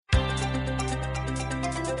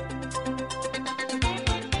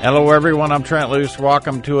Hello, everyone. I'm Trent Luce.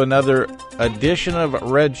 Welcome to another edition of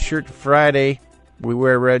Red Shirt Friday. We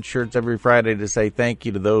wear red shirts every Friday to say thank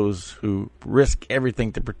you to those who risk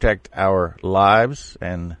everything to protect our lives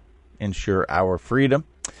and ensure our freedom.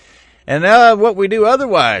 And what we do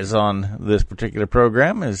otherwise on this particular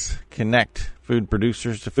program is connect food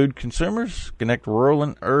producers to food consumers, connect rural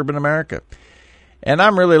and urban America. And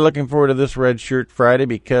I'm really looking forward to this Red Shirt Friday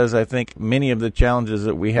because I think many of the challenges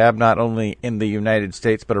that we have, not only in the United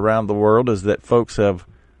States but around the world, is that folks have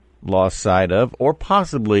lost sight of or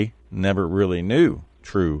possibly never really knew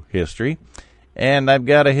true history. And I've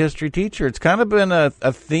got a history teacher. It's kind of been a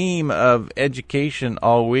theme of education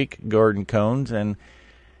all week, Gordon Cones. And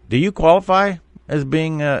do you qualify as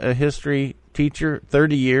being a history teacher?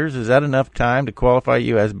 30 years, is that enough time to qualify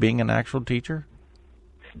you as being an actual teacher?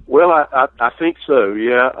 Well, I think so,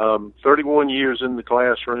 yeah. 31 years in the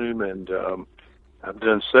classroom, and I've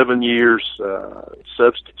done 7 years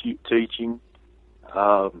substitute teaching.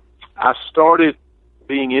 I started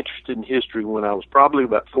being interested in history when I was probably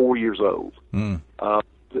about 4 years old.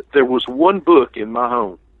 There was one book in my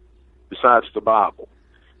home besides the Bible,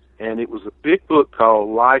 and it was a big book called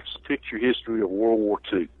Life's Picture History of World War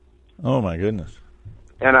II. Oh, my goodness.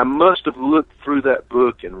 And I must have looked through that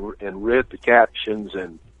book and read the captions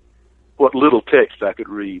and what little text I could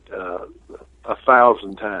read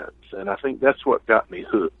 1,000 times. And I think that's what got me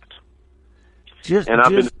hooked. Wait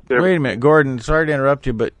a minute, Gordon, sorry to interrupt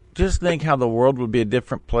you, but just think how the world would be a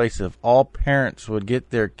different place if all parents would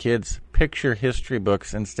get their kids picture history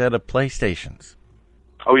books instead of PlayStations.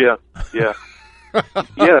 Oh, yeah. Yeah,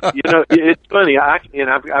 you know, it's funny. I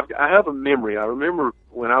have a memory. I remember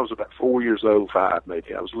when I was about 4 years old, 5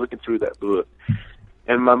 maybe. I was looking through that book,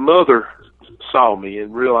 and my mother saw me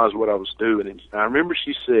and realized what I was doing. And I remember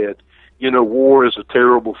she said, "You know, war is a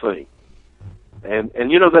terrible thing,"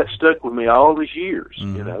 and you know that stuck with me all these years.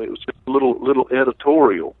 Mm-hmm. You know, it was just a little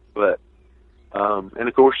editorial, but and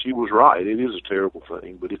of course she was right. It is a terrible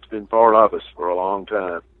thing, but it's been part of us for a long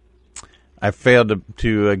time. I failed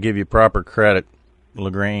to give you proper credit.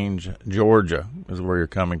 LaGrange, Georgia is where you're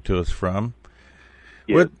coming to us from.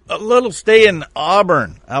 Yeah. With a little stay in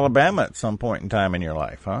Auburn, Alabama at some point in time in your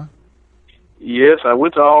life, huh? Yes, I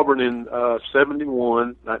went to Auburn in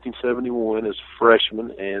 1971 as a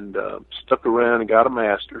freshman and stuck around and got a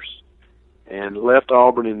master's and left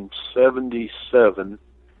Auburn in 77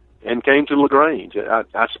 and came to LaGrange.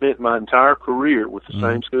 I spent my entire career with the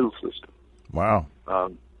same school system. Wow.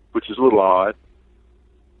 Which is a little odd.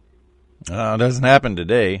 It doesn't happen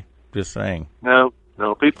today, just saying. No,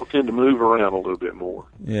 people tend to move around a little bit more.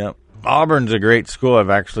 Yeah. Auburn's a great school.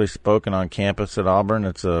 I've actually spoken on campus at Auburn.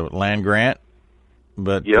 It's a land grant,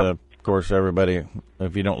 but of course everybody,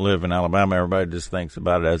 if you don't live in Alabama, everybody just thinks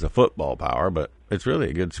about it as a football power, but it's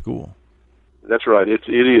really a good school. That's right. It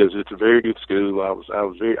is. It's a very good school. I was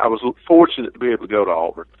fortunate to be able to go to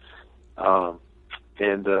Auburn.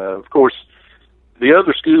 And of course, the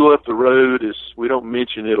other school up the road is, we don't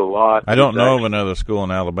mention it a lot. I don't know of another school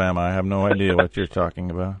in Alabama. I have no idea what you're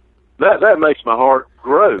talking about. That makes my heart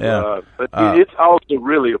grow. Yeah. But it's also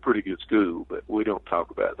really a pretty good school, but we don't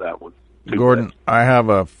talk about that one too Gordon, much. I have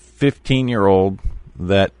a 15-year-old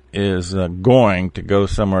that is going to go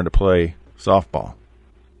somewhere to play softball.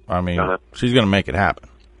 I mean, she's going to make it happen.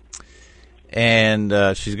 And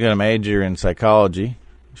she's going to major in psychology.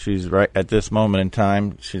 She's right at this moment in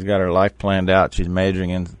time. She's got her life planned out. She's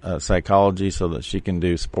majoring in psychology so that she can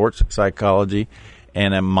do sports psychology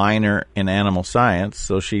and a minor in animal science.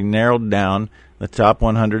 So she narrowed down the top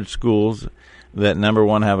 100 schools that, number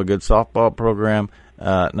one, have a good softball program,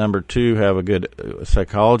 number two, have a good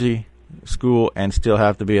psychology school, and still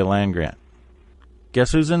have to be a land grant.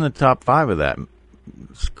 Guess who's in the top 5 of that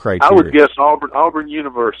criteria? I would guess Auburn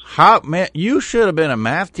University. Man, you should have been a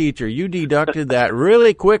math teacher. You deducted that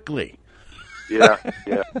really quickly. Yeah.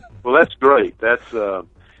 Well, that's great. That's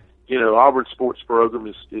Auburn sports program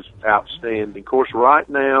is outstanding. Of course, right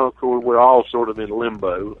now, we're all sort of in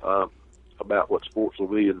limbo about what sports will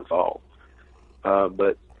be in the fall.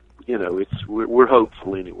 But we're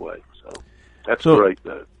hopeful anyway. So that's great,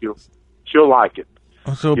 though. She'll like it.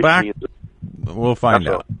 So we'll find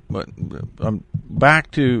out. But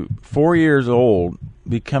back to 4 years old,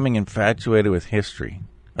 becoming infatuated with history.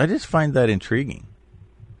 I just find that intriguing.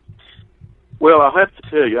 Well, I'll have to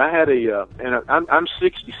tell you, I had I'm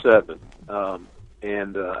 67,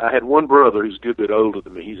 and I had one brother who's a good bit older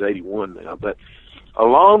than me. He's 81 now. But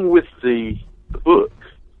along with the book,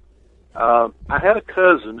 I had a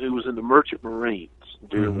cousin who was in the Merchant Marines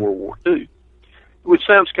during World War II, which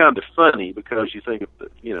sounds kind of funny because you think of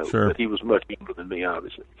Sure. that he was much younger than me,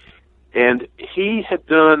 obviously. And he had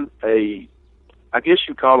done a I guess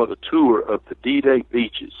you call it a tour of the D-Day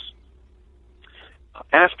beaches.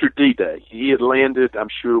 After D-Day, he had landed, I'm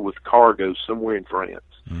sure, with cargo somewhere in France.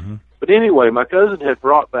 Mm-hmm. But anyway, my cousin had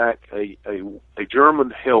brought back a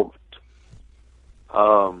German helmet.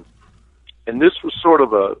 And this was sort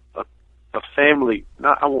of a family,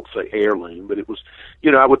 I won't say heirloom, but it was,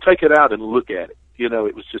 I would take it out and look at it.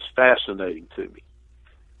 It was just fascinating to me.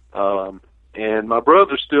 And my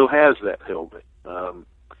brother still has that helmet.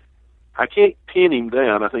 I can't pin him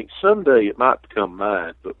down. I think someday it might become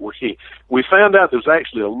mine, but we found out there's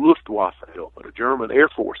actually a Luftwaffe helmet, a German Air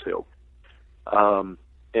Force helmet.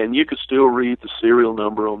 And you could still read the serial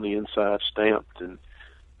number on the inside stamped. And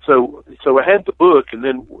so I had the book, and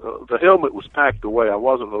then the helmet was packed away. I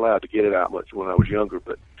wasn't allowed to get it out much when I was younger,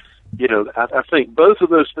 but I think both of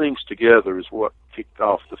those things together is what kicked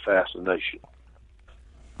off the fascination.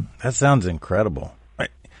 That sounds incredible.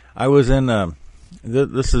 I was in,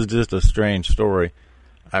 this is just a strange story.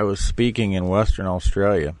 I was speaking in Western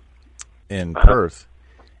Australia, in Perth,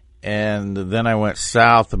 and then I went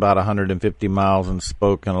south about 150 miles and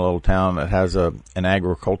spoke in a little town that has an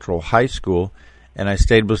agricultural high school, and I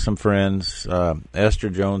stayed with some friends. Esther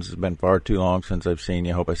Jones, has been far too long since I've seen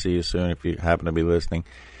you. Hope I see you soon if you happen to be listening.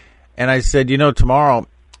 And I said, tomorrow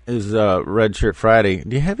is Red Shirt Friday.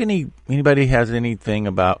 Do you have anybody has anything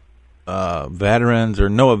about veterans or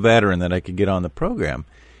know a veteran that I could get on the program?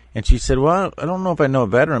 And she said, well, I don't know if I know a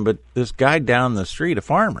veteran, but this guy down the street, a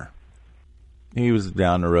farmer, he was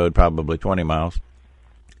down the road probably 20 miles,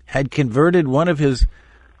 had converted one of his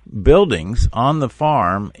buildings on the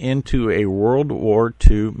farm into a World War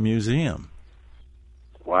II museum.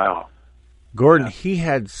 Wow. Gordon, he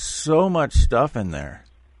had so much stuff in there.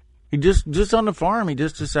 He just on the farm, he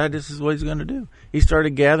just decided this is what he's going to do. He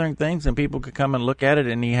started gathering things, and people could come and look at it.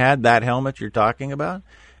 And he had that helmet you're talking about,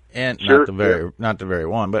 and sure, not the very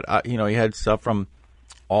one, but he had stuff from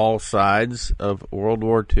all sides of World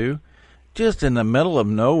War II, just in the middle of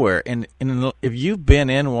nowhere. And if you've been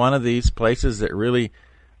in one of these places that really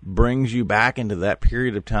brings you back into that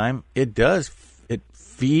period of time, it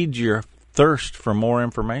feeds your thirst for more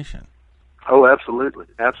information. Oh, absolutely,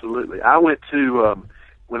 absolutely. I went to.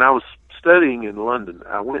 When I was studying in London,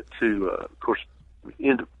 I went to, of course,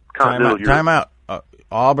 into continental Europe. Time out.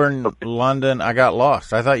 Auburn, okay. London, I got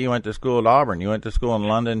lost. I thought you went to school at Auburn. You went to school in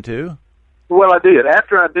London, too? Well, I did.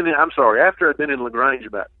 After I'd been in LaGrange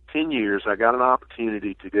about 10 years, I got an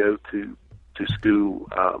opportunity to go to school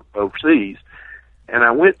overseas. And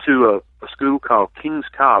I went to a school called King's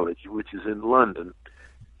College, which is in London.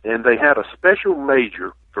 And they had a special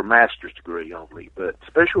major for master's degree only, but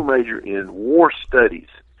special major in war studies,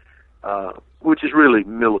 which is really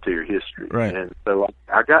military history. Right. And so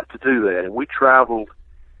I got to do that, and we traveled.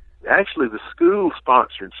 Actually, the school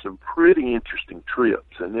sponsored some pretty interesting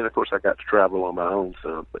trips, and then, of course, I got to travel on my own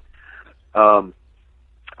some. But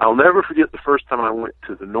I'll never forget the first time I went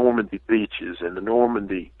to the Normandy beaches and the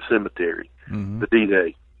Normandy cemetery, mm-hmm. the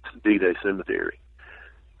D-Day cemetery.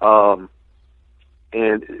 And,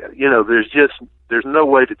 there's no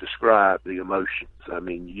way to describe the emotions. I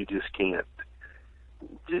mean, you just can't,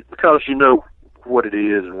 because you know what it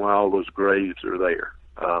is and why all those graves are there.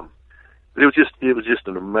 But it was just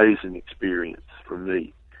an amazing experience for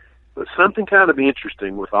me. But something kind of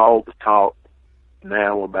interesting with all the talk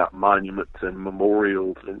now about monuments and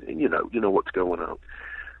memorials and you know what's going on.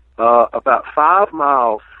 About 5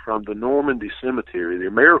 miles from the Normandy cemetery, the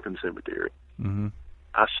American cemetery, mm-hmm.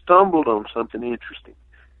 I stumbled on something interesting.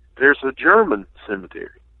 There's a German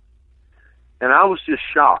cemetery, and I was just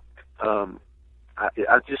shocked.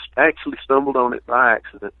 I just actually stumbled on it by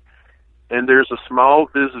accident, and there's a small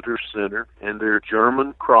visitor center, and there are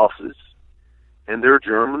German crosses, and there are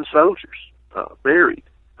German soldiers buried.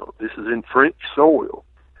 This is in French soil.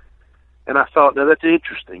 And I thought, now that's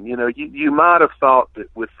interesting. You might have thought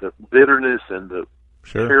that with the bitterness and the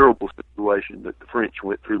sure. terrible situation that the French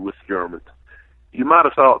went through with the Germans, you might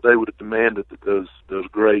have thought they would have demanded that those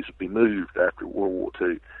graves be moved after World War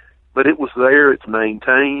II. But it was there. It's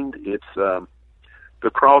maintained. It's the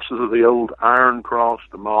crosses of the old Iron Cross,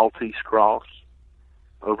 the Maltese Cross,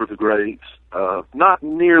 over the graves. Not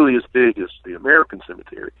nearly as big as the American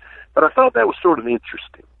cemetery. But I thought that was sort of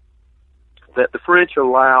interesting, that the French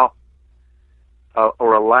allowed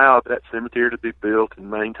that cemetery to be built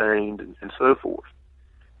and maintained and so forth.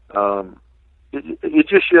 It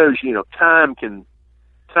just shows, time can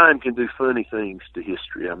do funny things to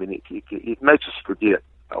history. I mean, it makes us forget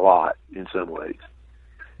a lot in some ways.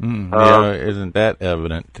 Isn't that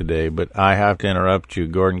evident today? But I have to interrupt you.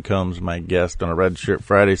 Gordon Combs, my guest on a Red Shirt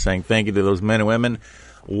Friday, saying thank you to those men and women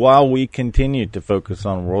while we continue to focus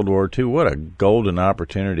on World War II. What a golden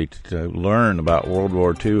opportunity to learn about World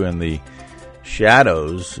War II and the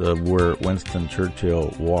shadows of where Winston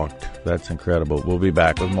Churchill walked. That's incredible. We'll be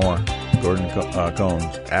back with more Gordon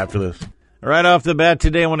Combs after this. Right off the bat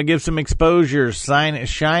today, I want to give some exposure,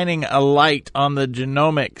 shining a light on the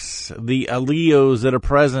genomics, the alleles that are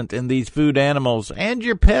present in these food animals and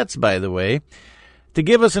your pets, by the way, to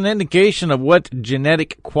give us an indication of what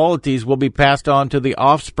genetic qualities will be passed on to the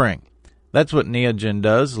offspring. That's what Neogen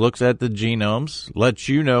does, looks at the genomes, lets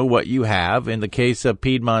you know what you have. In the case of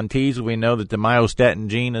Piedmontese, we know that the myostatin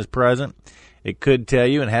gene is present. It could tell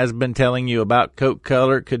you and has been telling you about coat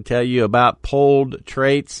color. It could tell you about polled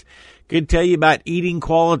traits. It could tell you about eating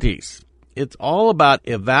qualities. It's all about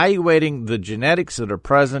evaluating the genetics that are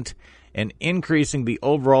present and increasing the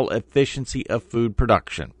overall efficiency of food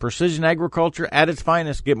production. Precision agriculture at its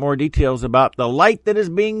finest. Get more details about the light that is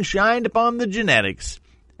being shined upon the genetics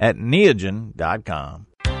at Neogen.com.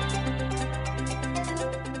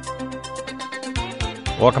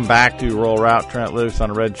 Welcome back to Rural Route. Trent Lewis on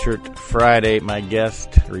a Red Shirt Friday. My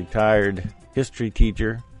guest, retired history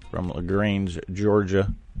teacher from LaGrange,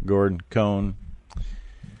 Georgia, Gordon Cohn.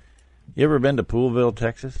 You ever been to Poolville,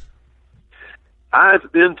 Texas?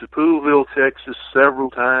 I've been to Poolville, Texas several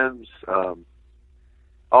times.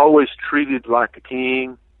 Always treated like a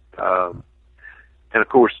king. And of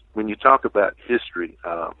course, when you talk about history,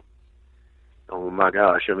 oh my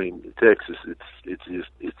gosh, I mean, Texas,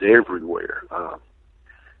 it's everywhere.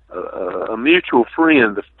 A mutual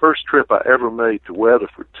friend, the first trip I ever made to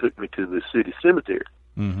Weatherford, took me to the city cemetery.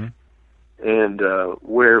 Mm-hmm. And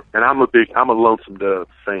I'm a Lonesome Dove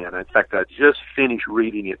fan. In fact, I just finished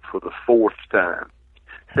reading it for the fourth time.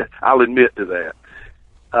 I'll admit to that.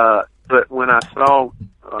 But when I saw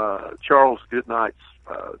Charles Goodnight's,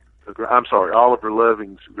 Oliver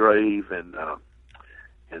Loving's grave, and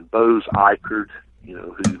Bose Eichard,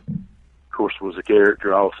 who, of course, was a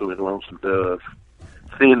character also in Lonesome Dove,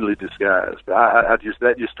 thinly disguised. But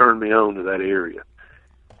that just turned me on to that area.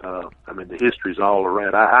 I mean, the history's all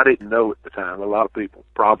around. I didn't know at the time. A lot of people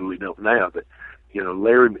probably don't now, but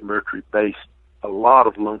Larry McMurtry based a lot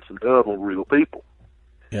of Lonesome Dove on real people.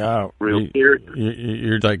 Yeah, real characters.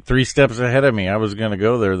 You're like 3 steps ahead of me. I was going to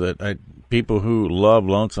go there. People who love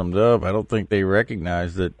Lonesome Dove, I don't think they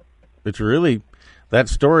recognize that it's really, that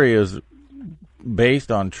story is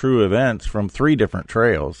based on true events from 3 different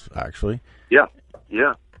trails, actually. Yeah.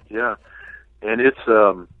 And it's,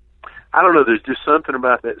 I don't know, there's just something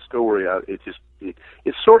about that story.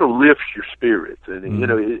 It sort of lifts your spirits, and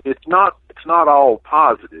it's not all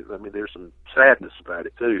positive. I mean, there's some sadness about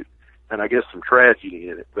it too, and I guess some tragedy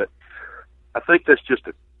in it. But I think that's just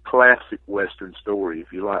a classic Western story.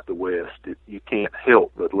 If you like the West, you can't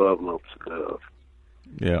help but love Lonesome Dove.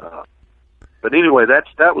 Yeah. But anyway,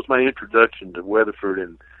 that was my introduction to Weatherford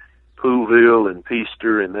and Poolville and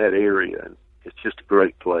Peaster and that area, and it's just a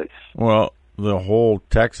great place. Well, the whole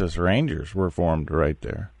Texas Rangers were formed right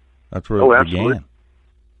there. That's where it began.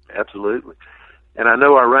 Absolutely. And I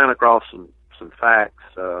know I ran across some facts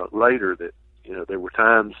later that there were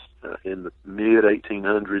times in the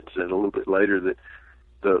mid-1800s and a little bit later that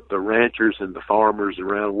the ranchers and the farmers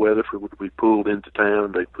around Weatherford would be pulled into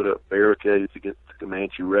town. They put up barricades against the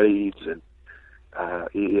Comanche raids, and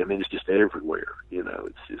it's just everywhere.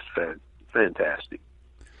 It's just fantastic.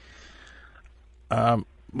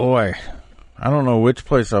 Boy, I don't know which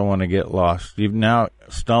place I want to get lost. You've now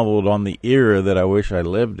stumbled on the era that I wish I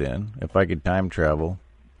lived in. If I could time travel,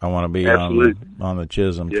 I want to be on the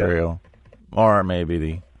Chisholm Trail, or maybe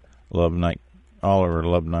the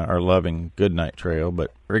Loving Goodnight Trail.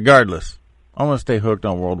 But regardless, I'm going to stay hooked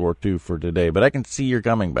on World War II for today. But I can see you're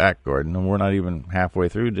coming back, Gordon, and we're not even halfway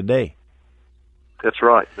through today. That's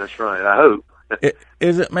right. I hope.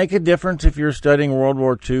 Does it make a difference if you're studying World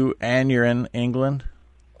War II and you're in England?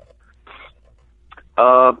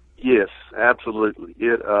 Yes, absolutely.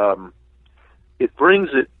 It brings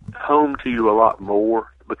it home to you a lot more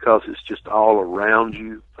because it's just all around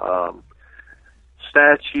you.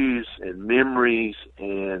 Statues and memories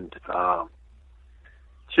and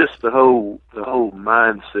just the whole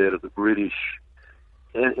mindset of the British.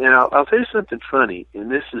 And I'll tell you something funny, and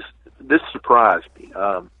this surprised me.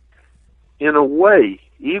 In a way,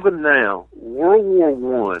 even now, World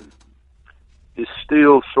War I is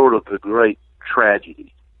still sort of the great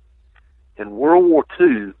tragedy. And World War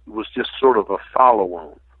II was just sort of a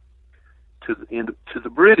follow-on to the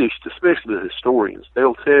British, especially the historians.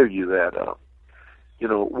 They'll tell you that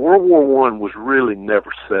World War I was really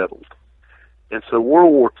never settled, and so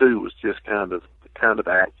World War II was just kind of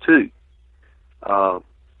Act Two.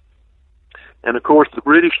 And of course, the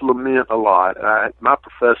British lament a lot.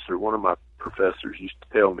 One of my professors used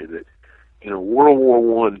to tell me that, World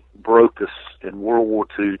War I broke us, and World War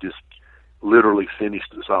II just literally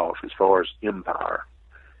finished us off as far as empire,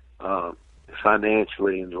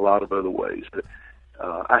 financially and a lot of other ways. But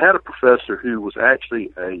I had a professor who was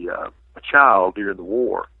actually a child during the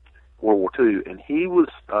war, World War II, and he was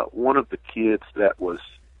one of the kids that was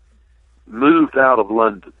moved out of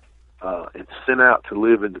London and sent out to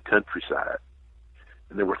live in the countryside.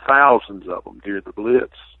 And there were thousands of them during the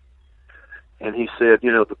Blitz. And he said,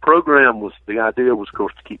 the idea was, of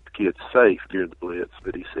course, to keep the kids safe during the Blitz,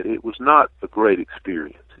 but he said it was not a great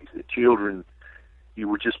experience. He said, children, you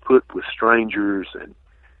were just put with strangers, and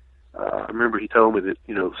I remember he told me that,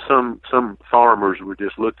 some farmers were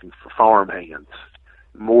just looking for farm hands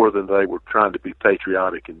more than they were trying to be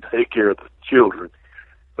patriotic and take care of the children.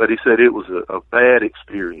 But he said it was a bad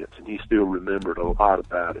experience, and he still remembered a lot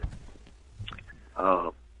about it.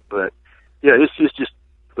 But, yeah, it's just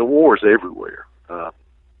the war's everywhere.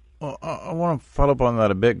 Well, I want to follow up on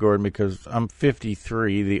that a bit, Gordon, because I'm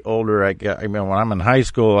 53. The older I get, when I'm in high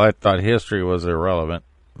school, I thought history was irrelevant.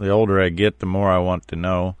 The older I get, the more I want to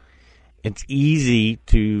know. It's easy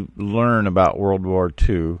to learn about World War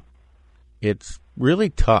II. It's really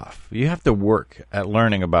tough. You have to work at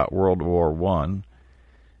learning about World War I.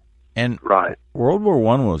 And right. World War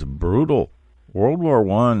I was brutal. World War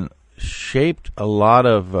I shaped a lot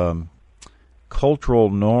of cultural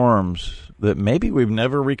norms that maybe we've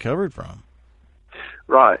never recovered from.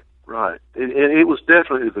 Right. It was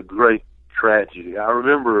definitely the great tragedy. I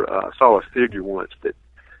remember I saw a figure once that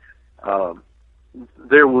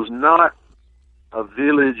there was not a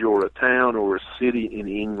village or a town or a city in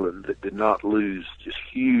England that did not lose just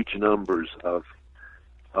huge numbers of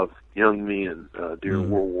young men during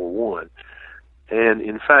World War I. And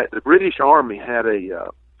in fact, the British Army had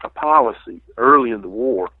a policy early in the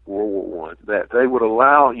war, World War I, that they would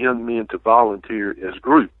allow young men to volunteer as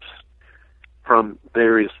groups from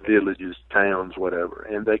various villages, towns, whatever,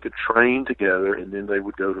 and they could train together, and then they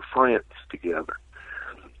would go to France together.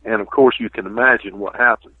 And of course, you can imagine what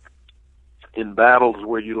happened in battles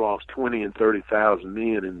where you lost 20 and 30,000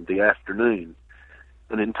 men in the afternoon.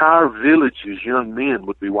 An entire village's young men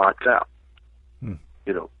would be wiped out.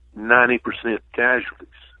 90% casualties.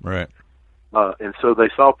 Right. And so they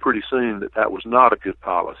saw pretty soon that was not a good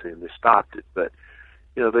policy, and they stopped it. But,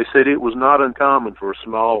 they said it was not uncommon for a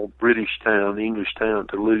small British town, English town,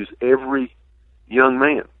 to lose every young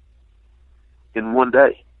man in one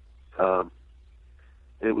day.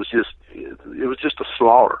 It was just a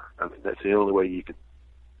slaughter. I mean, that's the only way you can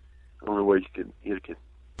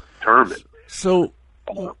term it. So,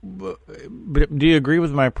 but do you agree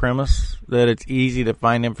with my premise that it's easy to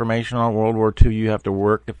find information on World War II? You have to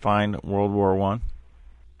work to find World War I?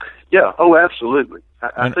 Yeah, absolutely.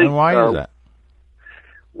 I think, and why is that?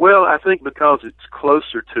 Well, I think because it's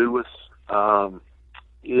closer to us. I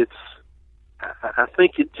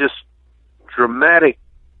think it just dramatic,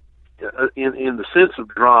 in the sense of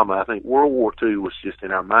drama, I think World War II was just,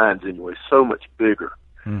 in our minds anyway, so much bigger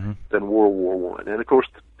than World War I. And, of course,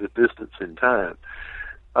 the distance in time.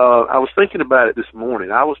 I was thinking about it this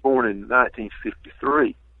morning. I was born in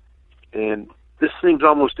 1953, and this seems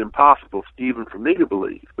almost impossible even for me to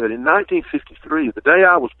believe. But in 1953, the day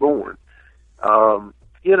I was born,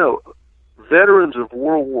 veterans of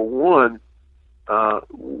World War I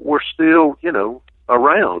were still,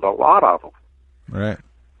 around, a lot of them. Right.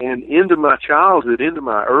 And into my childhood, into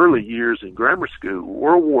my early years in grammar school,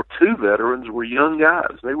 World War II veterans were young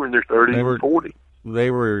guys. They were in their 30s and 40s.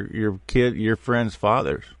 They were your friends'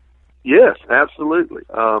 fathers. Yes, absolutely.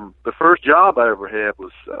 The first job I ever had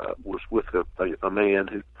was with a man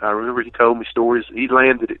who, I remember he told me stories. He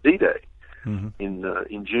landed at D-Day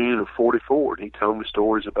in June of '44, and he told me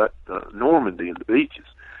stories about Normandy and the beaches.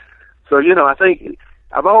 So, I think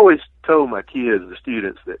I've always told my kids, the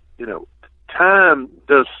students, that, time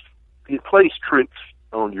it plays tricks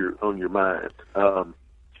on your mind. As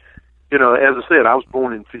I said, I was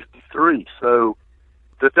born in '53, so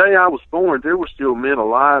the day I was born, there were still men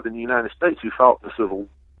alive in the United States who fought in the Civil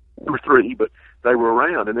War III, but they were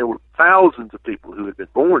around, and there were thousands of people who had been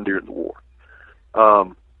born during the war.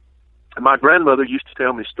 And my grandmother used to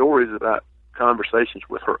tell me stories about conversations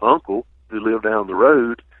with her uncle, who lived down the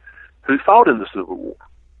road, who fought in the Civil War.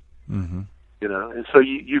 And so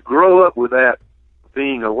you grow up with that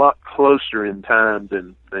being a lot closer in time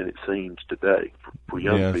than it seems today for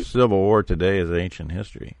young people. Civil War today is ancient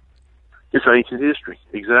history. It's ancient history,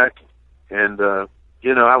 exactly. And I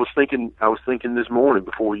was thinking this morning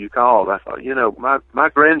before you called. I thought, my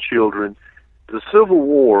grandchildren, the Civil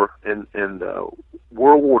War and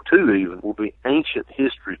World War II even will be ancient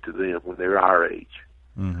history to them when they're our age.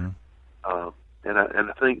 Mm-hmm. And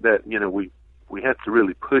I think that, you know, we have to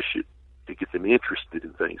really push it to get them interested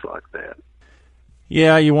in things like that.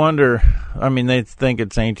 Yeah, you wonder. I mean, they think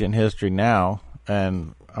it's ancient history now,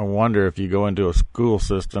 and I wonder if you go into a school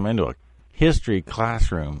system, into a history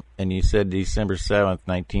classroom, and you said December 7th,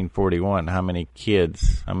 1941, how many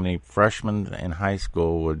freshmen in high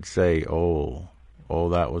school would say, oh,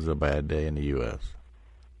 that was a bad day in the U.S.?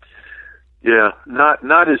 Yeah,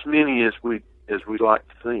 not as many as we like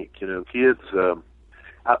to think. You know, kids.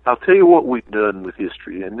 I'll tell you what we've done with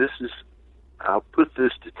history, and I'll put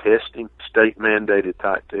this to testing, state mandated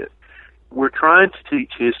type test. We're trying to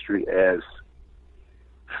teach history as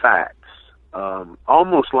facts,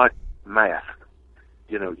 almost like math.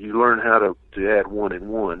 You know, you learn how to add 1 and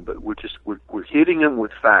 1, but we're hitting them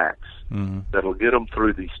with facts that'll get them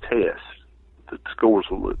through these tests. The scores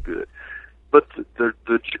will look good. But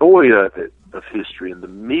the joy of history and the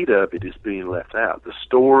meat of it is being left out. The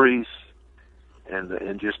stories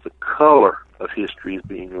and just the color of history is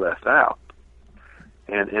being left out.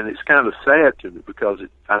 And it's kind of sad to me because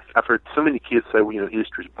I've heard so many kids say, well, you know,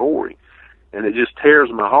 history's boring. And it just tears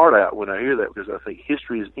my heart out when I hear that, because I think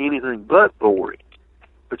history is anything but boring.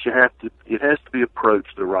 But it has to be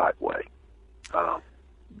approached the right way.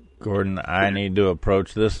 Gordon, I need to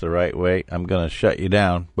approach this the right way. I'm going to shut you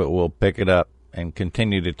down, but we'll pick it up and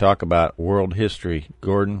continue to talk about world history.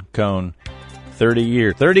 Gordon Cohn,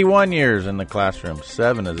 31 years in the classroom,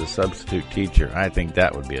 7 as a substitute teacher. I think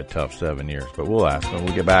that would be a tough 7 years, but we'll ask when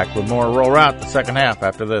we get back with more Roll Route, the second half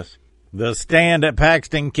after this. The Stand at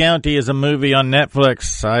Paxton County is a movie on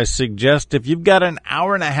Netflix. I suggest if you've got an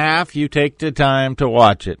hour and a half, you take the time to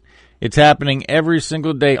watch it. It's happening every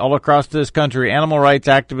single day all across this country. Animal rights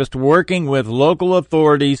activists working with local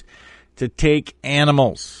authorities to take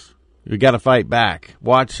animals. We got to fight back.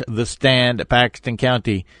 Watch The Stand at Paxton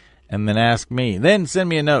County and then ask me. Then send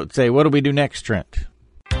me a note. Say, what do we do next, Trent?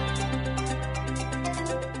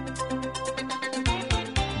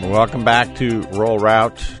 Welcome back to Roll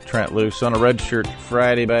Route. Trent Loos on a Red Shirt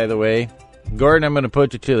Friday, by the way. Gordon, I'm going to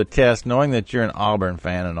put you to the test, knowing that you're an Auburn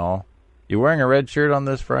fan and all. You wearing a red shirt on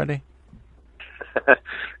this Friday?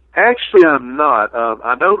 Actually, I'm not.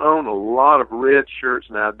 I don't own a lot of red shirts,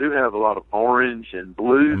 and I do have a lot of orange and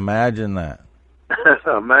blue. Imagine that.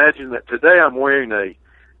 Imagine that. Today I'm wearing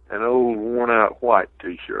an old worn-out white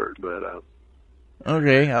T-shirt, but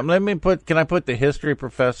okay. Can I put the history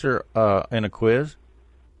professor in a quiz?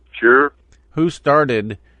 Sure. Who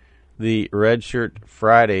started the Red Shirt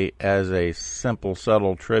Friday as a simple,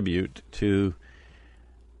 subtle tribute to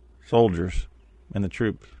soldiers and the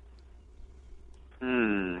troops?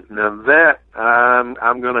 Now that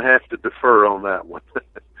I'm going to have to defer on that one.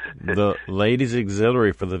 The Ladies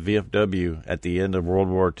Auxiliary for the VFW at the end of World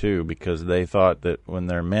War II, because they thought that when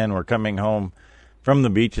their men were coming home from the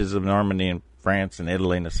beaches of Normandy and France and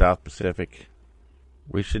Italy and the South Pacific,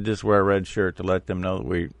 we should just wear a red shirt to let them know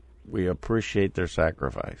that we appreciate their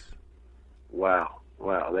sacrifice. Wow,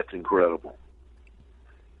 that's incredible.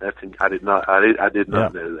 I did not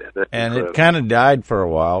know that. That's and incredible. It kind of died for a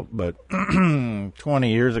while, but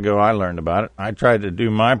 20 years ago I learned about it. I tried to do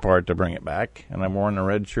my part to bring it back, and I've worn a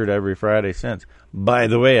red shirt every Friday since. By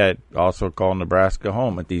the way, I also call Nebraska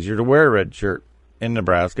home. It's easier to wear a red shirt in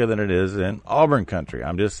Nebraska than it is in Auburn country.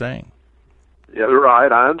 I'm just saying. Yeah,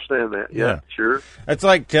 right. I understand that. Yeah, sure. It's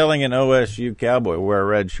like telling an OSU Cowboy wear a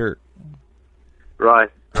red shirt. Right.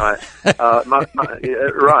 My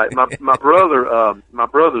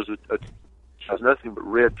brother's has nothing but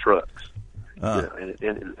red trucks,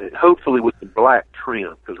 and hopefully with the black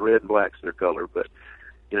trim, because red and black's their color. But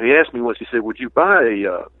he asked me once. He said, "Would you buy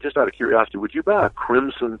just out of curiosity, would you buy a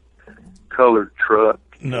crimson colored truck?"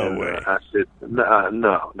 No way. I said,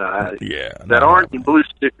 no. That orange and blue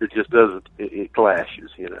sticker just doesn't. It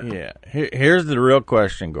clashes, Yeah. Here's the real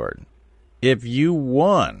question, Gordon. If you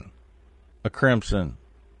won a crimson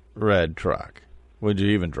red truck, would you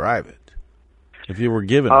even drive it? If you were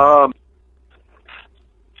given one?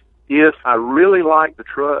 If I really like the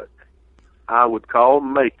truck, I would call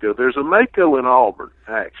Mako. There's a Mako in Auburn,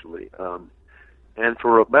 actually, and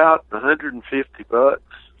for about $150,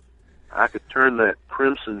 I could turn that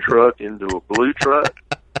crimson truck into a blue truck.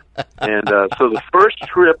 And so the first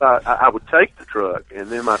trip, I would take the truck, and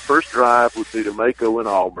then my first drive would be to Mako in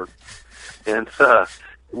Auburn, and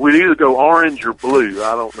we'd either go orange or blue.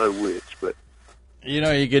 I don't know which, but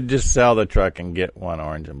you could just sell the truck and get one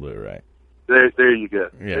orange and blue, right? There you go.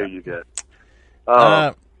 Yeah. There you go.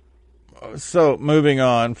 So moving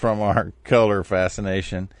on from our color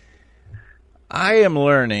fascination, I am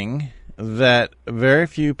learning that very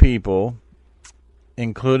few people,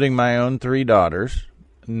 including my own 3 daughters,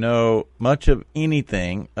 know much of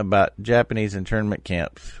anything about Japanese internment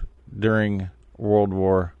camps during World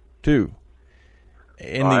War II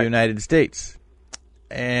in the United States.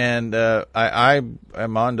 And I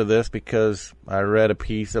am onto this because I read a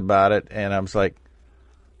piece about it, and I was like,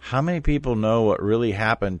 how many people know what really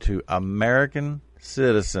happened to American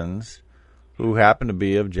citizens who happen to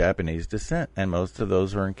be of Japanese descent? And most of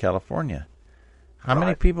those are in California. How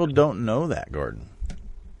many people don't know that, Gordon?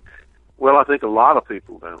 Well, I think a lot of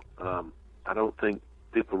people don't. I don't think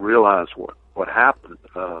people realize what happened.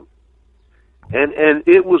 And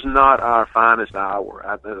it was not our finest hour.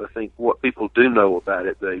 I think what people do know about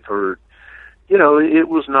it, they've heard, it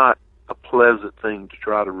was not a pleasant thing to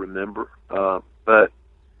try to remember. But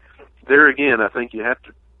there again, I think you have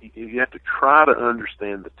to try to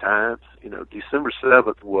understand the times. December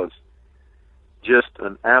 7th was just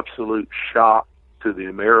an absolute shock to the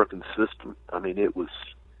American system. I mean, it was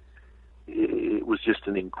just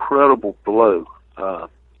an incredible blow on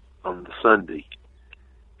the Sunday.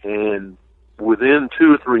 And within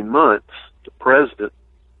 2 or 3 months, President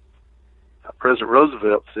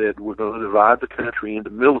Roosevelt said, we're going to divide the country into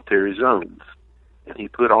military zones. And he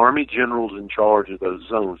put Army generals in charge of those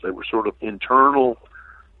zones. They were sort of internal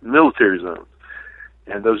military zones.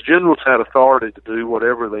 And those generals had authority to do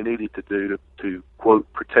whatever they needed to do to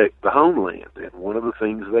quote, protect the homeland. And one of the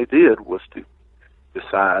things they did was to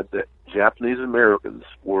decide that Japanese Americans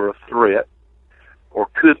were a threat or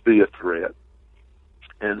could be a threat.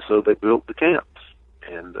 And so they built the camps,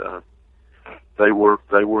 and they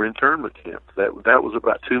were internment camps. That was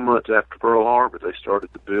about 2 months after Pearl Harbor. They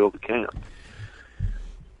started to build the camp.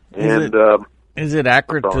 And is it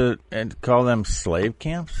accurate to call them slave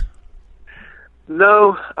camps?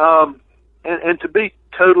 No, and to be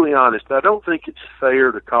totally honest, I don't think it's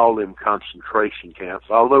fair to call them concentration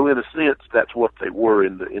camps. Although in a sense that's what they were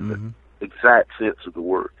in the exact sense of the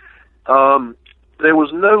word. There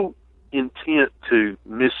was no intent to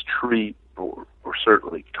mistreat or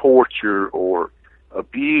certainly torture or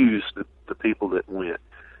abuse the people that went.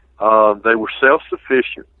 They were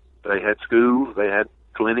self-sufficient. They had schools, they had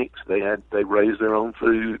clinics, they raised their own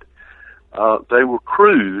food. They were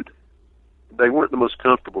crude. They weren't the most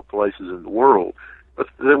comfortable places in the world, but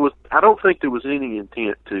I don't think there was any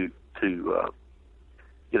intent to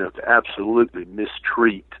absolutely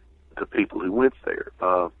mistreat the people who went there.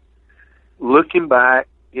 Looking back,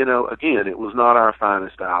 again, it was not our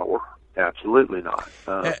finest hour. Absolutely not.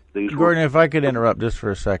 Gordon, if I could interrupt just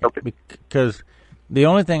for a second, okay. Because the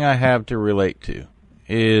only thing I have to relate to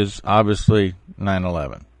is obviously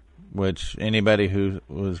 9/11, which anybody who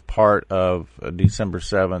was part of a December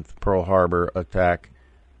 7th Pearl Harbor attack,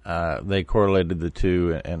 they correlated the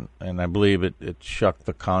two, and I believe it shook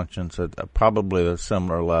the conscience at probably a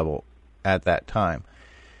similar level at that time.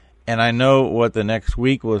 And I know what the next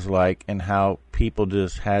week was like and how people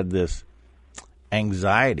just had this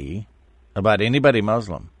anxiety about anybody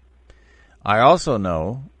Muslim. I also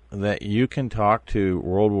know that you can talk to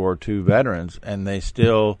World War II veterans and they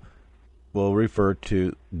still will refer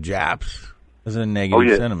to Japs as a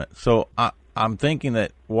negative sentiment. So I'm thinking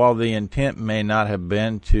that while the intent may not have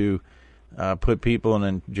been to put people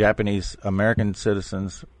in Japanese American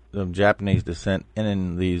citizens of Japanese descent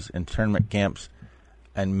in these internment camps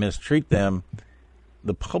and mistreat them,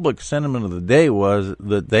 the public sentiment of the day was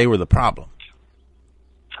that they were the problem.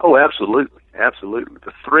 Oh, absolutely. Absolutely.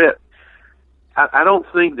 The threat, I don't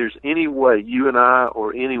think there's any way you and I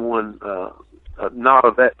or anyone not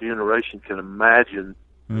of that generation can imagine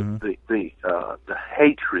the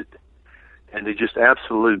hatred and the just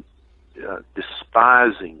absolute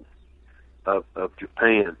despising of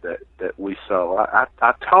Japan that we saw.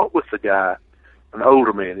 I talked with the guy, an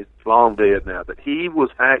older man, he's long dead now, but he was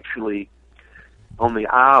actually on the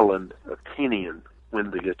island of Tinian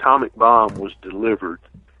when the atomic bomb was delivered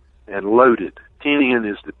and loaded. Tinian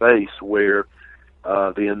is the base where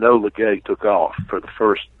the Enola Gay took off for the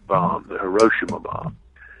first bomb, the Hiroshima bomb.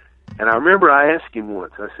 And I remember I asked him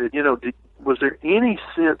once, I said, was there any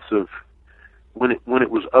sense of when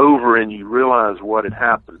it was over and you realized what had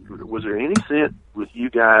happened, was there any sense with you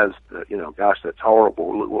guys, gosh, that's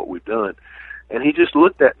horrible, look what we've done? And he just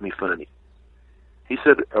looked at me funny. He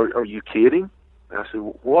said, are you kidding? And I said,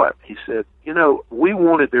 what? He said, we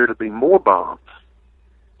wanted there to be more bombs.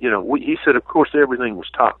 He said, of course, everything was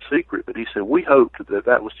top secret, but he said, we hoped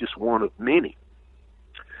that was just one of many.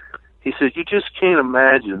 He said, you just can't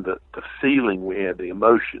imagine the feeling we had, the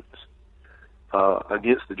emotions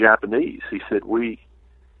against the Japanese. He said, we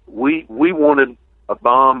wanted a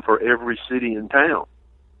bomb for every city in town.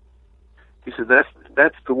 He said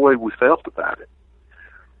that's the way we felt about it.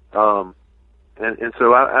 And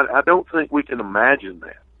so I don't think we can imagine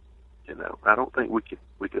that. You know, I don't think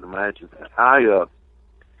we can imagine that. I'll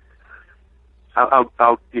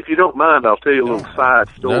if you don't mind, I'll tell you a little side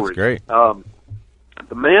story. That's great.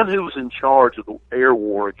 The man who was in charge of the air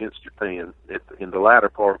war against Japan in the latter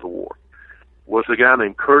part of the war was a guy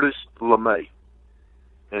named Curtis LeMay.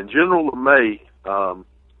 And General LeMay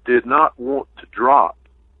did not want to drop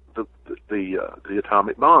the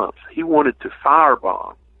atomic bombs. He wanted to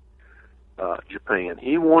firebomb Japan.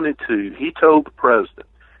 He told the president,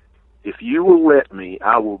 if you will let me,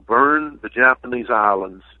 I will burn the Japanese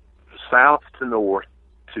islands south to north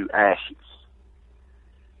to ashes.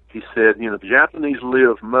 He said, you know, the Japanese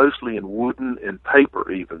live mostly in wooden and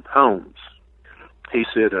paper even homes. He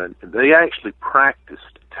said, and they actually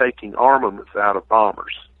practiced taking armaments out of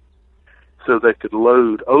bombers so they could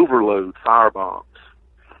overload fire bombs.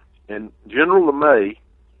 And General LeMay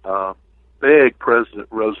begged President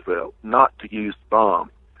Roosevelt not to use the bomb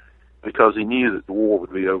because he knew that the war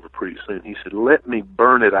would be over pretty soon. He said, let me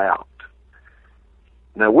burn it out.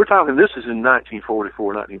 Now, we're talking, this is in 1944,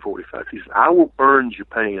 1945. He said, I will burn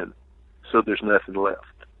Japan so there's nothing left.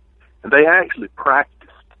 And they actually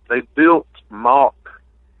practiced. They built mock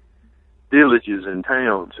villages and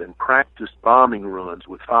towns and practiced bombing runs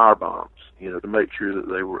with fire bombs, you know, to make sure that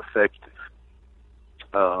they were effective.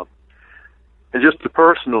 And just a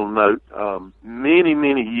personal note, many,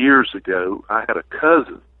 many years ago, I had a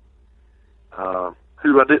cousin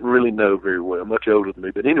who I didn't really know very well, much older than me.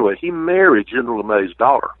 But anyway, he married General LeMay's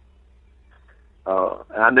daughter.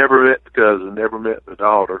 I never met the cousin, never met the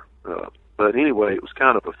daughter. But anyway, it was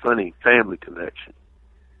kind of a funny family connection.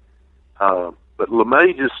 But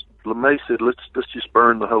LeMay said, let's just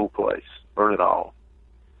burn the whole place, burn it all.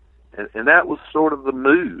 And that was sort of the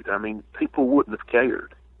mood. I mean, people wouldn't have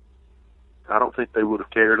cared. I don't think they would have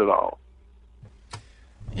cared at all.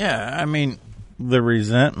 Yeah, I mean, the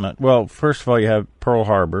resentment. Well, first of all, you have Pearl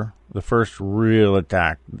Harbor, the first real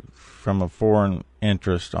attack from a foreign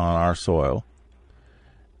interest on our soil.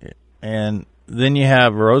 And then you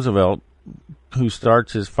have Roosevelt, who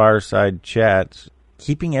starts his fireside chats,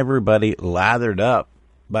 keeping everybody lathered up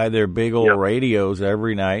by their big old radios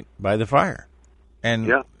every night by the fire.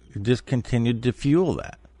 And just continued to fuel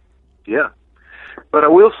that. Yeah. But I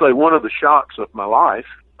will say one of the shocks of my life,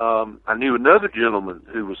 I knew another gentleman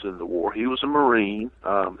who was in the war. He was a Marine.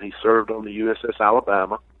 He served on the USS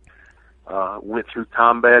Alabama, went through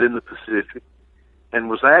combat in the Pacific, and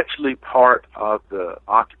was actually part of the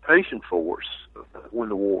occupation force when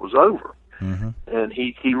the war was over. Mm-hmm. And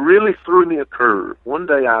he really threw me a curve. One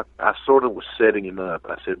day I sort of was setting him up.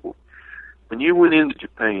 I said, well, when you went into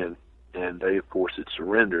Japan and they, of course, had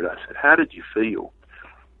surrendered, I said, how did you feel?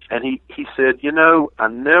 And he said, you know, I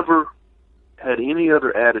never had any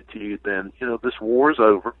other attitude than, you know, this war is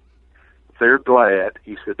over. They're glad.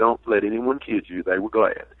 He said, don't let anyone kid you. They were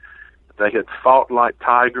glad. They had fought like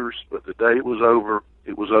tigers, but the day it was over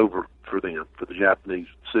for them, for the Japanese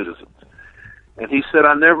citizens. And he said,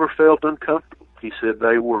 I never felt uncomfortable. He said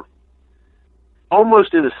they were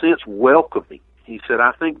almost, in a sense, welcoming. He said,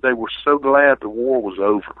 I think they were so glad the war was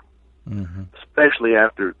over, especially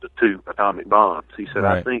after the 2 atomic bombs. He said,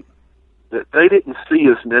 I think that they didn't see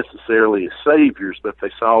us necessarily as saviors, but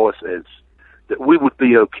they saw us as that we would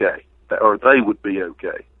be okay, or they would be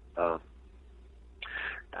okay.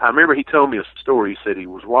 I remember he told me a story. He said he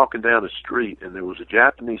was walking down the street, and there was a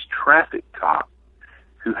Japanese traffic cop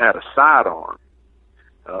who had a sidearm,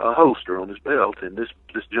 a holster on his belt, and this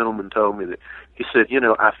gentleman told me that, he said, you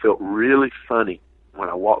know, I felt really funny when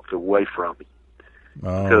I walked away from him.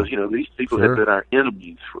 Because, you know, these people had been our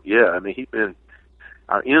enemies. He'd been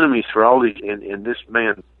our enemies for all these, and this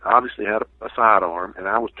man obviously had a sidearm, and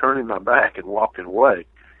I was turning my back and walking away.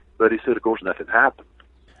 But he said, of course, nothing happened.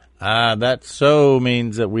 That so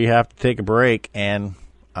means that we have to take a break, and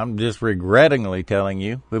I'm just regrettingly telling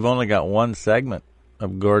you, we've only got one segment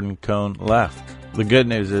of Gordon Cone left. The good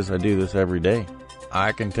news is I do this every day.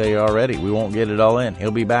 I can tell you already, we won't get it all in.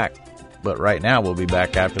 He'll be back. But right now, we'll be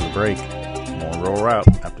back after the break. More Rural Route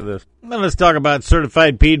after this. Now let's talk about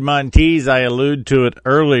Certified Piedmontese. I alluded to it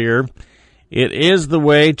earlier. It is the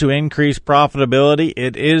way to increase profitability.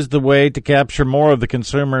 It is the way to capture more of the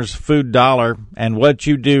consumer's food dollar. And what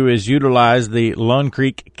you do is utilize the Lone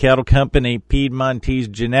Creek Cattle Company Piedmontese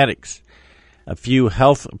genetics. A few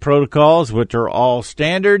health protocols, which are all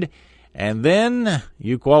standard. And then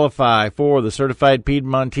you qualify for the Certified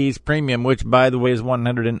Piedmontese Premium, which, by the way, is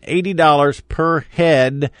 $180 per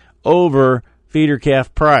head over feeder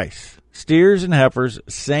calf price. Steers and heifers,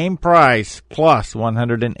 same price, plus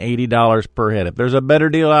 $180 per head. If there's a better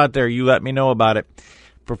deal out there, you let me know about it.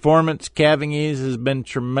 Performance calving ease has been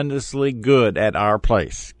tremendously good at our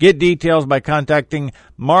place. Get details by contacting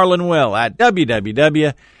Marlon Will at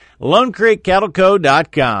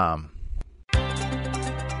www.LoneCreekCattleCo.com.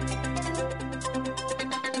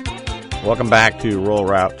 Welcome back to Rural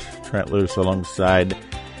Route. Trent Loos alongside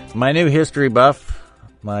my new history buff.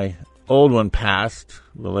 My old one passed,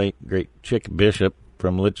 the late, great Chick Bishop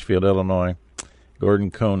from Litchfield, Illinois.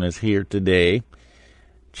 Gordon Cohn is here today.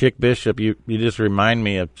 Chick Bishop, you just remind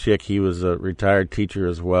me of Chick. He was a retired teacher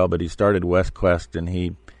as well, but he started West Quest, and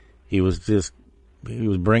he was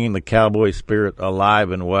bringing the cowboy spirit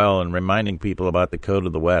alive and well and reminding people about the code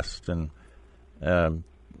of the West. And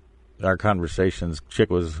our conversations, Chick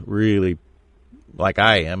was really like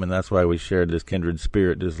I am, and that's why we shared this kindred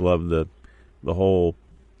spirit, just loved the whole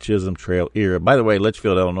Chisholm Trail era. By the way,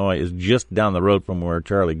 Litchfield, Illinois is just down the road from where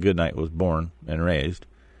Charlie Goodnight was born and raised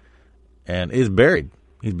and is buried.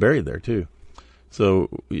 He's buried there, too. So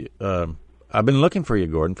I've been looking for you,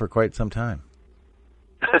 Gordon, for quite some time.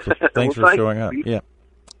 So thanks for showing up. Yeah.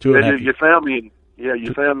 You found me.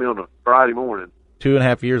 You found me on a Friday morning.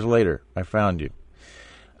 2.5 years later, I found you.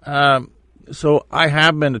 So I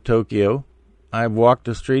have been to Tokyo. I've walked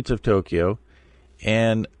the streets of Tokyo,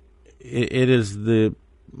 and it is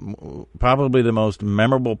probably the most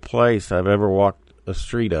memorable place I've ever walked a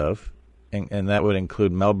street of, and that would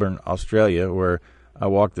include Melbourne, Australia, where I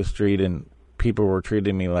walked the street and people were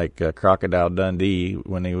treating me like Crocodile Dundee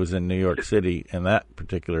when he was in New York City in that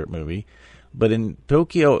particular movie. But in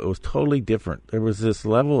Tokyo, it was totally different. There was this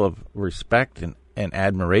level of respect and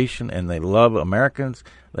admiration, and they love Americans.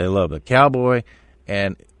 They love the cowboy,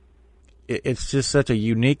 and it's just such a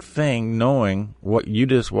unique thing knowing what you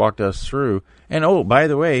just walked us through. And, oh, by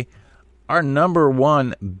the way, our number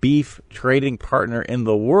one beef trading partner in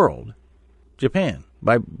the world, Japan,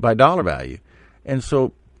 by dollar value. And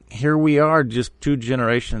so here we are just 2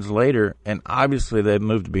 generations later, and obviously they've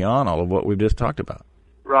moved beyond all of what we've just talked about.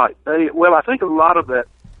 Right. Well, I think a lot of that,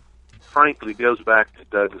 frankly, goes back to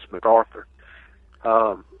Douglas MacArthur,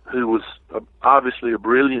 who was obviously a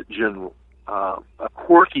brilliant general, a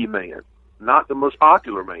quirky man, not the most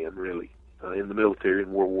popular man, really, in the military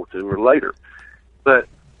in World War II or later. But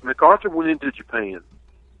MacArthur went into Japan.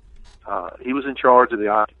 He was in charge of the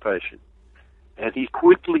occupation, and he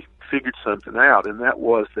quickly figured something out, and that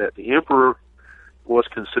was that the emperor was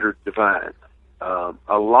considered divine.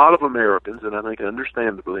 A lot of Americans, and I think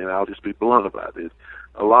understandably, and I'll just be blunt about this,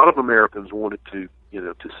 a lot of Americans wanted to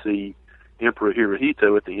see Emperor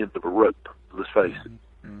Hirohito at the end of a rope, let's face it.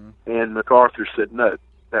 Mm-hmm. And MacArthur said, no,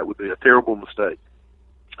 that would be a terrible mistake.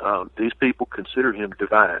 These people consider him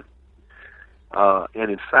divine. And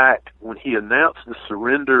in fact, when he announced the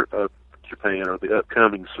surrender of Japan, or the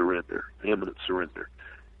upcoming surrender, imminent surrender,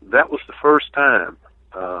 that was the first time,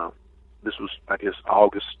 this was, I guess,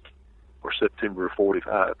 August or September of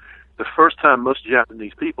 45, the first time most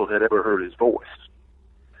Japanese people had ever heard his voice.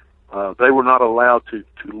 They were not allowed to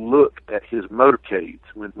look at his motorcades.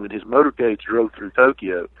 When his motorcades drove through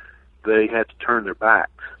Tokyo, they had to turn their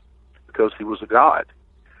backs because he was a god.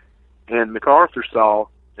 And MacArthur saw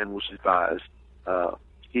and was advised,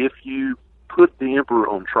 if you put the emperor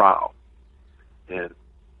on trial and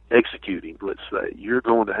execute him, let's say, you're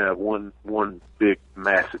going to have one big,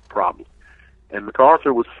 massive problem. And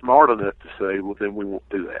MacArthur was smart enough to say, well, then we won't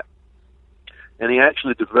do that. And he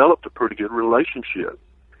actually developed a pretty good relationship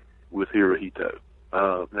with Hirohito.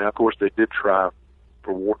 Now, of course, they did try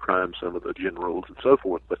for war crimes, some of the generals and so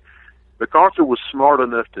forth, but MacArthur was smart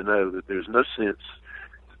enough to know that there's no sense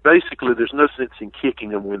in kicking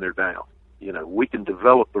them when they're down. We can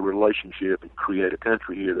develop a relationship and create a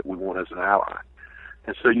country here that we want as an ally.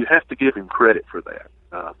 And so you have to give him credit for that.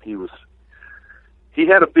 He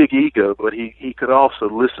had a big ego, but he could also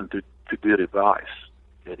listen to good advice,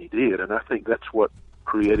 and he did. And I think that's what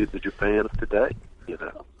created the Japan of today, in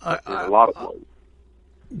a lot of ways.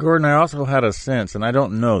 Gordon, I also had a sense, and I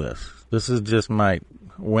don't know this. This is just my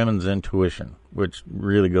women's intuition, which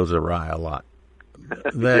really goes awry a lot.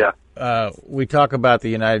 That we talk about the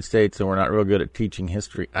United States, and we're not real good at teaching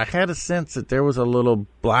history. I had a sense that there was a little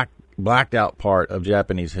blacked out part of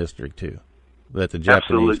Japanese history too, that the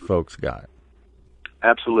Japanese folks got.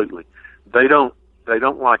 Absolutely. They don't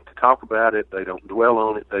like to talk about it. They don't dwell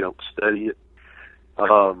on it. They don't study it.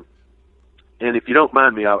 And if you don't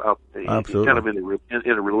mind me, I'll kind of in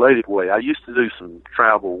a related way. I used to do some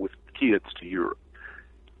travel with kids to Europe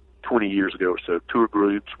 20 years ago or so, tour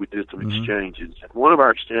groups. We did some exchanges. And one of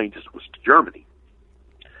our exchanges was to Germany.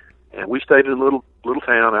 And we stayed in a little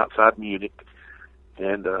town outside Munich.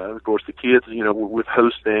 And, of course, the kids, were with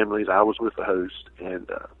host families. I was with the host. And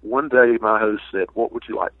one day my host said, "What would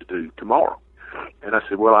you like to do tomorrow?" And I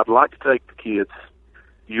said, "Well, I'd like to take the kids,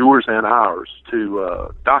 yours and ours,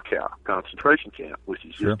 to Dachau concentration camp, which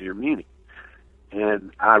is just near Munich."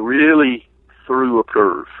 And I really threw a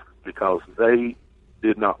curve because they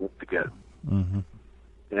did not want to go. Mm-hmm.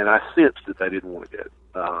 And I sensed that they didn't want to go.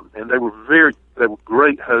 And they were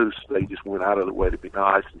great hosts. They just went out of their way to be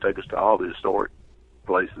nice and take us to all the historic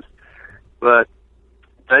places. But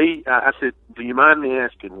I said, "Do you mind me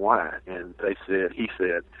asking why?" And he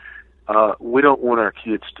said, "We don't want our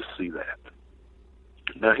kids to see that."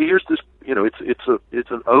 Now here's this, it's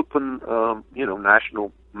an open,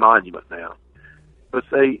 national monument now. But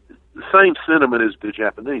the same sentiment as the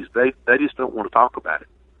Japanese. They just don't want to talk about it.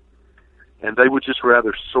 And they would just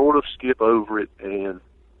rather sort of skip over it and,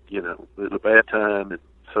 it's a bad time and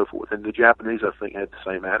so forth. And the Japanese, I think, had the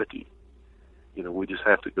same attitude. We just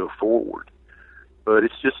have to go forward. But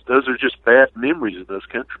those are just bad memories of those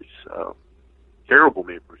countries. Terrible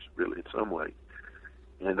memories, really, in some way.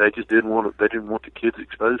 And they just didn't want the kids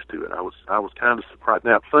exposed to it. I was kind of surprised.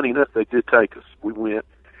 Now, funny enough, they did take us. We went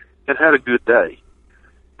and had a good day.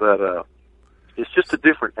 But it's just a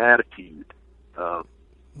different attitude.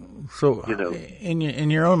 So,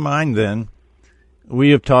 in your own mind, then,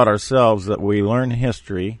 we have taught ourselves that we learn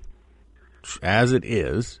history as it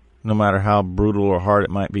is, no matter how brutal or hard it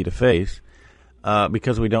might be to face,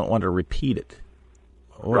 because we don't want to repeat it.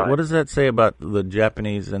 Right. What does that say about the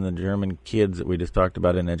Japanese and the German kids that we just talked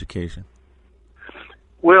about in education?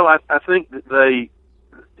 Well, I think that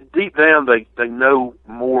deep down, they know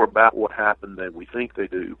more about what happened than we think they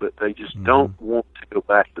do, but they just don't want to go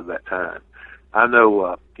back to that time. I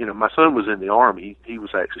know, my son was in the Army. He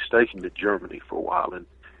was actually stationed in Germany for a while, and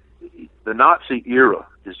the Nazi era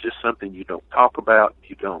is just something you don't talk about.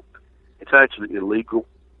 It's actually illegal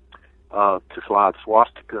to fly the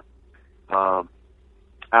swastika.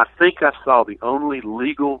 I think I saw the only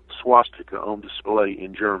legal swastika on display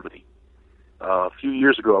in Germany. A few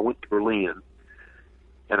years ago, I went to Berlin,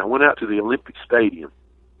 and I went out to the Olympic Stadium,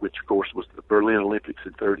 which, of course, was the Berlin Olympics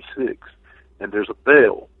in '36, and there's a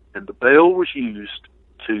bell, and the bell was used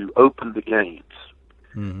to open the games,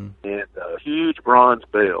 and a huge bronze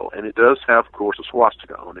bell, and it does have, of course, a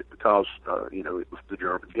swastika on it because, it was the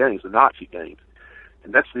German games, the Nazi games,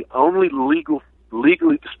 and that's the only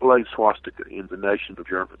legally displayed swastika in the nation of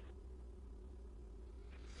Germany.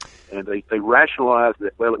 And they rationalized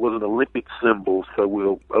that, well, it was an Olympic symbol, so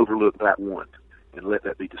we'll overlook that one and let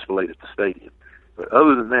that be displayed at the stadium. But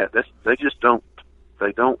other than that, they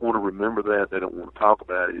don't want to remember that. They don't want to talk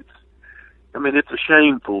about it. It's a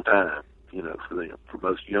shameful time, for them, for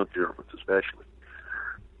most young Germans especially.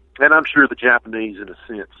 And I'm sure the Japanese, in a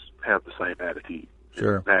sense, have the same attitude.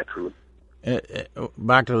 Sure. Naturally.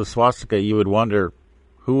 Back to the swastika, you would wonder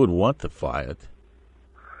who would want to fly it.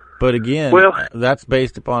 But again, that's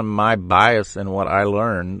based upon my bias and what I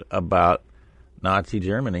learned about Nazi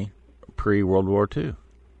Germany pre-World War II.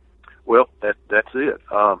 Well, that's it.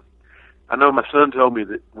 I know my son told me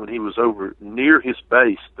that when he was over near his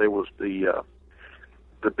base, there was the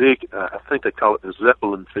big, I think they call it the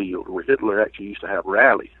Zeppelin field, where Hitler actually used to have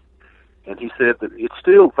rallies. And he said that it's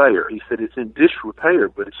still there. He said it's in disrepair,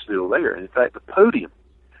 but it's still there. And in fact, the podium,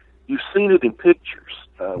 you've seen it in pictures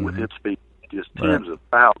with him speaking, just tens of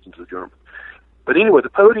thousands of Germans. But anyway, the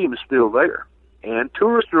podium is still there. And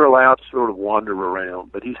tourists are allowed to sort of wander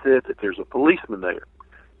around. But he said that there's a policeman there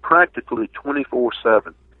practically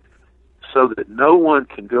 24/7 so that no one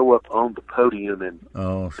can go up on the podium and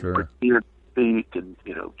speak and,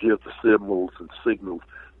 give the symbols and signals.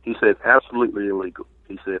 He said, absolutely illegal.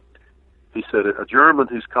 He said a German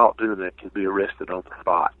who's caught doing that can be arrested on the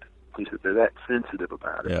spot. He said they're that sensitive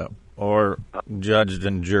about it. Yeah, or judged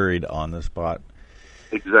and juried on the spot.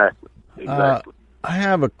 Exactly. I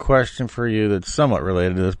have a question for you that's somewhat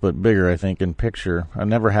related to this, but bigger, I think, in picture. I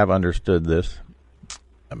never have understood this.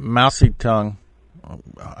 Mao Zedong,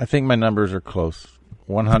 I think my numbers are close.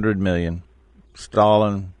 100 million.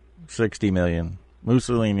 Stalin, 60 million.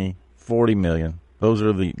 Mussolini, 40 million. Those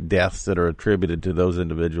are the deaths that are attributed to those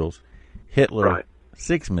individuals. Hitler,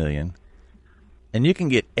 6 million. And you can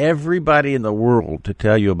get everybody in the world to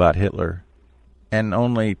tell you about Hitler, and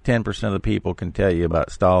only 10% of the people can tell you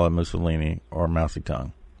about Stalin, Mussolini, or Mao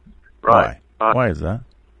Zedong. Right. Why is that?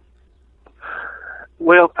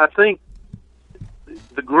 Well, I think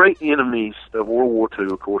the great enemies of World War II,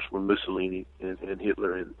 of course, were Mussolini and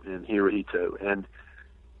Hitler and Hirohito. And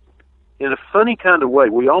in a funny kind of way,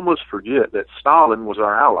 we almost forget that Stalin was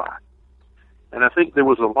our ally. And I think there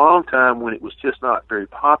was a long time when it was just not very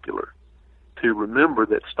popular to remember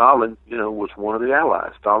that Stalin, was one of the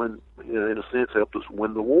allies. Stalin, in a sense, helped us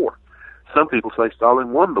win the war. Some people say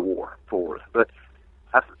Stalin won the war for us, but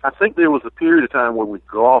I think there was a period of time where we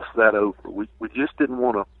glossed that over. We just didn't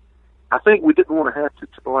want to. I think we didn't want to have to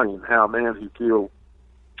explain how a man who killed.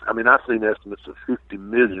 I mean, I've seen estimates of 50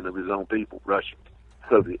 million of his own people, Russians,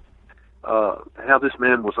 Soviets. How this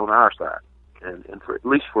man was on our side, and for at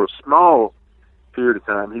least for a small period of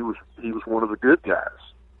time, he was one of the good guys.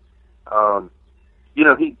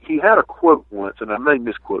 He had a quote once, and I may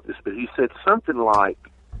misquote this, but he said something like,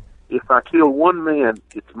 "If I kill one man,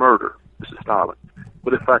 it's murder." This is Stalin.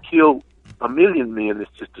 But if I kill 1 million men,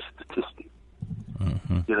 it's just a statistic.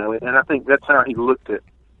 Mm-hmm. And I think that's how he looked at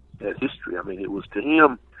history. I mean, it was to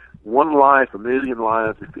him, one life, 1 million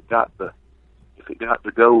lives. If it got the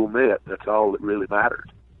goal met, that's all that really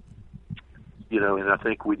mattered. And I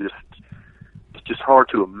think it's just hard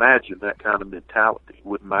to imagine that kind of mentality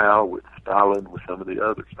with Mao, with Stalin, with some of the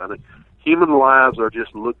others. I think human lives are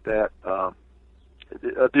just looked at a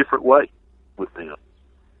different way with them.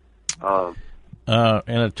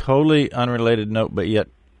 In a totally unrelated note, but yet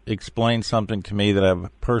explain something to me that I've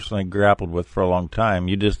personally grappled with for a long time.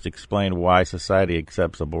 You just explained why society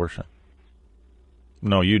accepts abortion.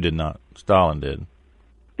 No, you did not. Stalin did.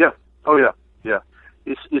 Yeah. Oh, yeah. Yeah.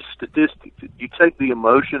 It's statistics. You take the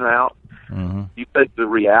emotion out. Mm-hmm. You take the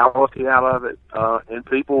reality out of it, and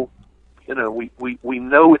people, we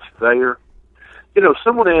know it's there.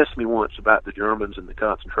 Someone asked me once about the Germans and the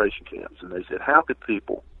concentration camps, and they said, how could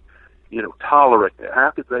people, tolerate that?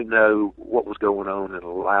 How could they know what was going on and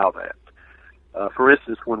allow that? For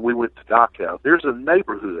instance, when we went to Dachau, there's a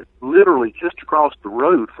neighborhood literally just across the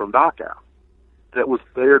road from Dachau that was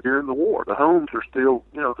there during the war. The homes are still,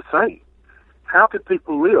 the same. How could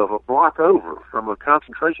people live a block over from a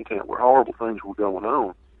concentration camp where horrible things were going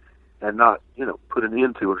on and not, put an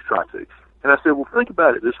end to it or try to? And I said, well, think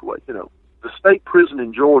about it this way. The state prison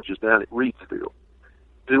in Georgia is down at Reidsville.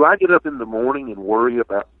 Do I get up in the morning and worry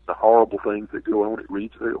about the horrible things that go on at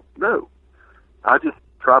Reidsville? No. I just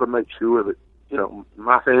try to make sure that,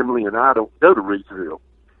 my family and I don't go to Reidsville.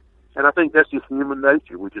 And I think that's just human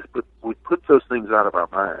nature. We put those things out of our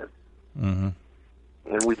mind. Mm-hmm.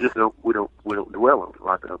 And we just don't dwell on it.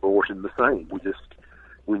 Like an abortion, the same.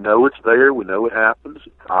 We know it's there, we know it happens,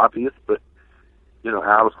 it's obvious, but,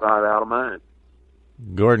 out of sight, out of mind.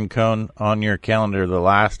 Gordon Cohn, on your calendar, the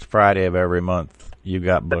last Friday of every month, you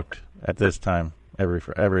got booked at this time,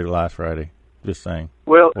 every last Friday. Just saying.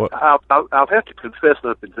 Well, I'll have to confess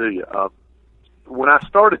something to you. When I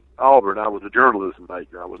started Auburn, I was a journalism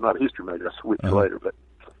major. I was not a history major. I switched later. But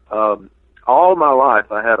all my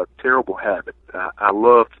life, I had a terrible habit. I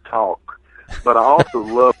love to talk, but I also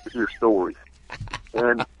love to hear stories.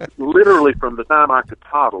 And literally from the time I could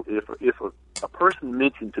toddle, if a person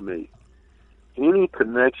mentioned to me any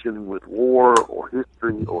connection with war or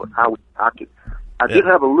history, or I did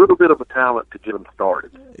have a little bit of a talent to get them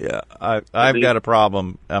started. Yeah, I've got a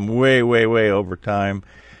problem. I'm way, way, way over time.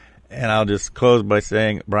 And I'll just close by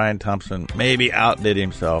saying Brian Thompson maybe outdid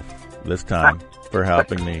himself this time for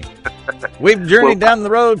helping me. We've journeyed down the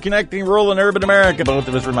road connecting rural and urban America. Both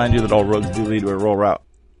of us remind you that all roads do lead to a rural route.